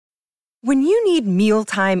When you need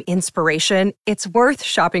mealtime inspiration, it's worth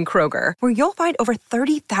shopping Kroger, where you'll find over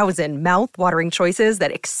 30,000 mouth-watering choices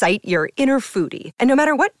that excite your inner foodie. And no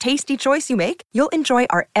matter what tasty choice you make, you'll enjoy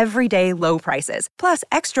our everyday low prices, plus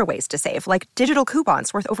extra ways to save, like digital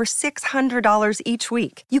coupons worth over $600 each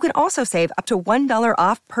week. You can also save up to $1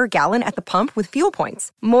 off per gallon at the pump with fuel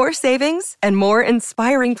points. More savings and more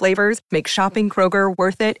inspiring flavors make shopping Kroger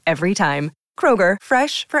worth it every time. Kroger,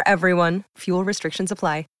 fresh for everyone. Fuel restrictions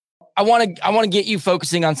apply. I want to get you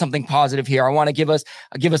focusing on something positive here. I want to give us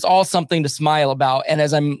all something to smile about. And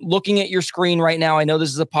as I'm looking at your screen right now, I know this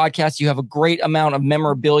is a podcast. You have a great amount of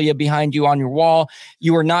memorabilia behind you on your wall.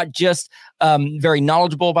 You are not just very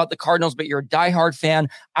knowledgeable about the Cardinals, but you're a diehard fan.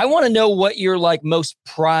 I want to know what your most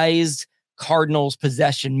prized Cardinals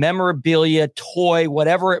possession, memorabilia, toy,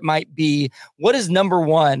 whatever it might be. What is number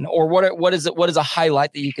one, or what is a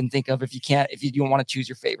highlight that you can think of if you don't want to choose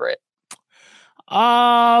your favorite?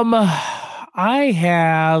 I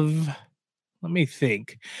have, let me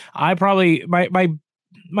think. I probably,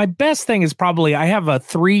 my best thing is probably, I have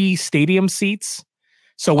 3 stadium seats.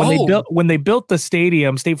 So when they built the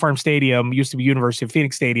stadium, State Farm Stadium, used to be University of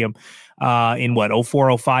Phoenix Stadium, in 04,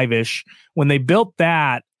 05-ish, when they built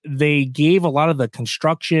that, they gave a lot of the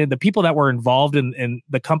construction, the people that were involved in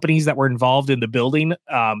the companies that were involved in the building,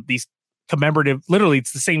 these commemorative, literally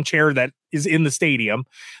it's the same chair that is in the stadium.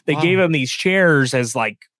 They gave them these chairs as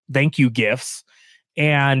thank you gifts.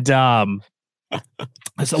 And a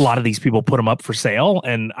lot of these people put them up for sale,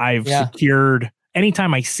 and I've secured,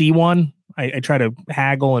 anytime I see one, I try to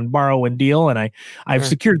haggle and borrow and deal, and I've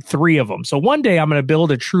secured 3 of them. So one day I'm going to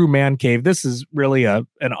build a true man cave. This is really an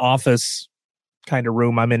office kind of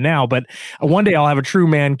room I'm in now, but one day I'll have a true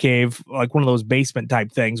man cave, like one of those basement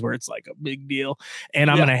type things where it's like a big deal, and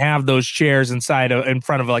I'm going to have those chairs in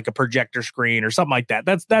front of like a projector screen or something like that.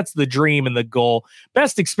 That's the dream and the goal.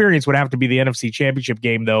 Best experience would have to be the NFC Championship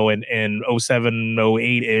game though, in 07,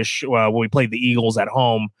 08-ish, when we played the Eagles at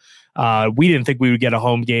home. We didn't think we would get a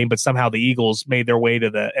home game, but somehow the Eagles made their way to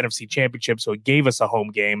the NFC Championship, so it gave us a home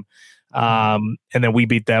game. And then we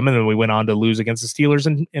beat them, and then we went on to lose against the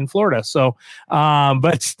Steelers in Florida. So,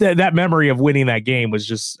 but that memory of winning that game was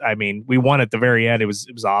just, we won at the very end. It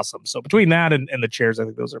was awesome. So between that and the chairs, I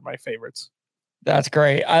think those are my favorites. That's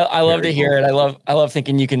great. I love to hear it. I love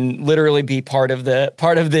thinking you can literally be part of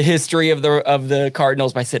the history of the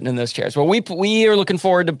Cardinals by sitting in those chairs. Well, we are looking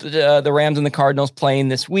forward to the Rams and the Cardinals playing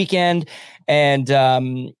this weekend, and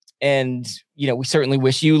we certainly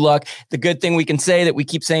wish you luck. The good thing we can say that we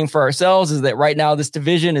keep saying for ourselves is that right now this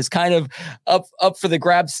division is kind of up for the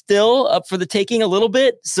grab, still up for the taking a little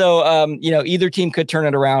bit. So, either team could turn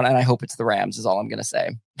it around, and I hope it's the Rams is all I'm going to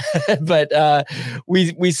say. But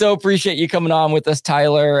we so appreciate you coming on with us,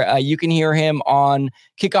 Tyler. You can hear him on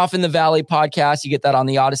Kickoff in the Valley podcast. You get that on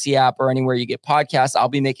the Odyssey app or anywhere you get podcasts. I'll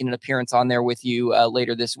be making an appearance on there with you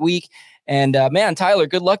later this week. And man, Tyler,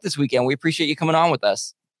 good luck this weekend. We appreciate you coming on with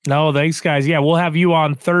us. No, thanks, guys. Yeah, we'll have you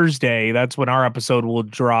on Thursday. That's when our episode will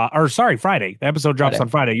drop. Or sorry, Friday. The episode drops on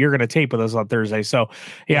Friday. You're going to tape with us on Thursday. So,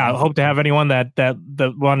 yeah, I hope to have anyone that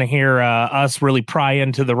want to hear us really pry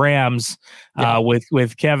into the Rams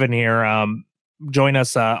with Kevin here. Join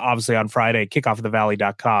us, obviously, on Friday,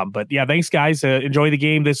 kickoffthevalley.com. But, yeah, thanks, guys. Enjoy the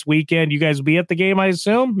game this weekend. You guys will be at the game, I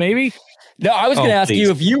assume, maybe? No, I was going to ask you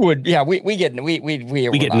if you would. Yeah, we get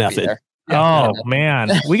nothing. Oh man,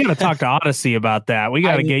 we got to talk to Odyssey about that. We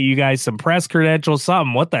got to get you guys some press credentials,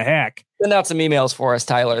 something. What the heck? Send out some emails for us,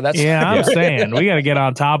 Tyler. I'm saying we got to get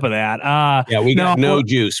on top of that. We got no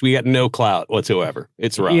juice. We got no clout whatsoever.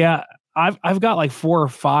 It's rough. Yeah. I've got like 4 or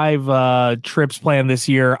 5 trips planned this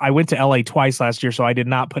year. I went to LA twice last year, so I did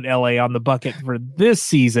not put LA on the bucket for this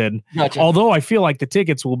season. Gotcha. Although I feel like the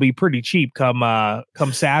tickets will be pretty cheap come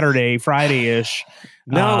Saturday, Friday-ish.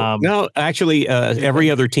 No, actually,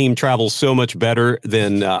 every other team travels so much better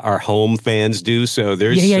than our home fans do. So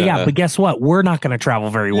there's but guess what? We're not going to travel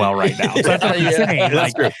very well right now. So that's what I'm saying.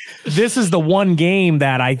 That's true. This is the one game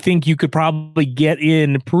that I think you could probably get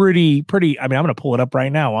in pretty. I'm going to pull it up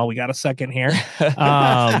right now while we got a second here.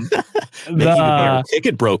 The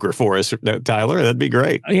ticket broker for us, Tyler. That'd be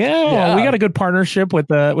great. Yeah, we got a good partnership with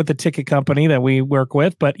the ticket company that we work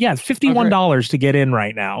with. But yeah, it's $51 to get in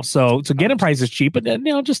right now. So getting price is cheap, but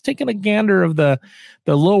just taking a gander of the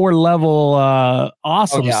lower level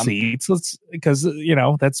awesome seats. Because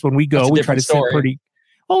that's when we go. We try to sit pretty.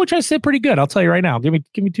 Oh, we try to sit pretty good. I'll tell you right now. Give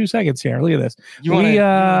me 2 seconds here. Look at this.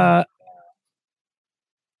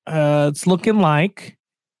 It's looking like.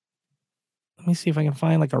 Let me see if I can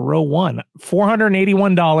find like a row 1.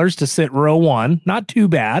 $481 to sit row 1. Not too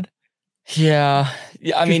bad. Yeah.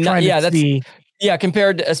 I mean, Yeah,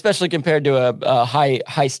 especially compared to a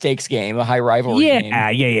high stakes game, a high rivalry game.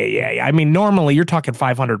 Yeah. I mean, normally you're talking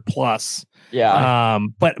 500 plus. Yeah.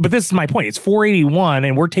 But this is my point. It's 481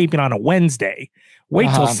 and we're taping on a Wednesday. Wait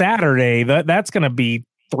till Saturday. That's going to be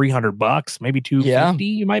 $300, maybe $250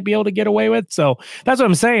 you might be able to get away with. So that's what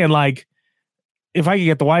I'm saying. Like, if I could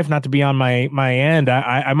get the wife not to be on my end,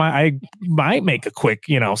 I might make a quick,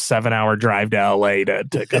 7-hour drive to LA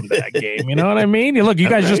to come to that game. You know what I mean? Look, you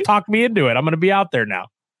guys just talked me into it. I'm going to be out there now.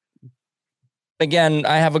 Again,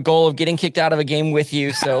 I have a goal of getting kicked out of a game with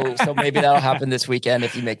you, so maybe that'll happen this weekend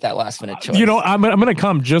if you make that last minute choice. I'm gonna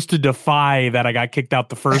come just to defy that I got kicked out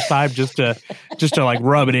the first time, just to like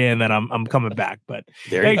rub it in that I'm coming back. But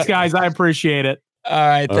thanks, guys. I appreciate it. All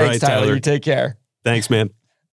right, thanks, Tyler. You take care. Thanks, man.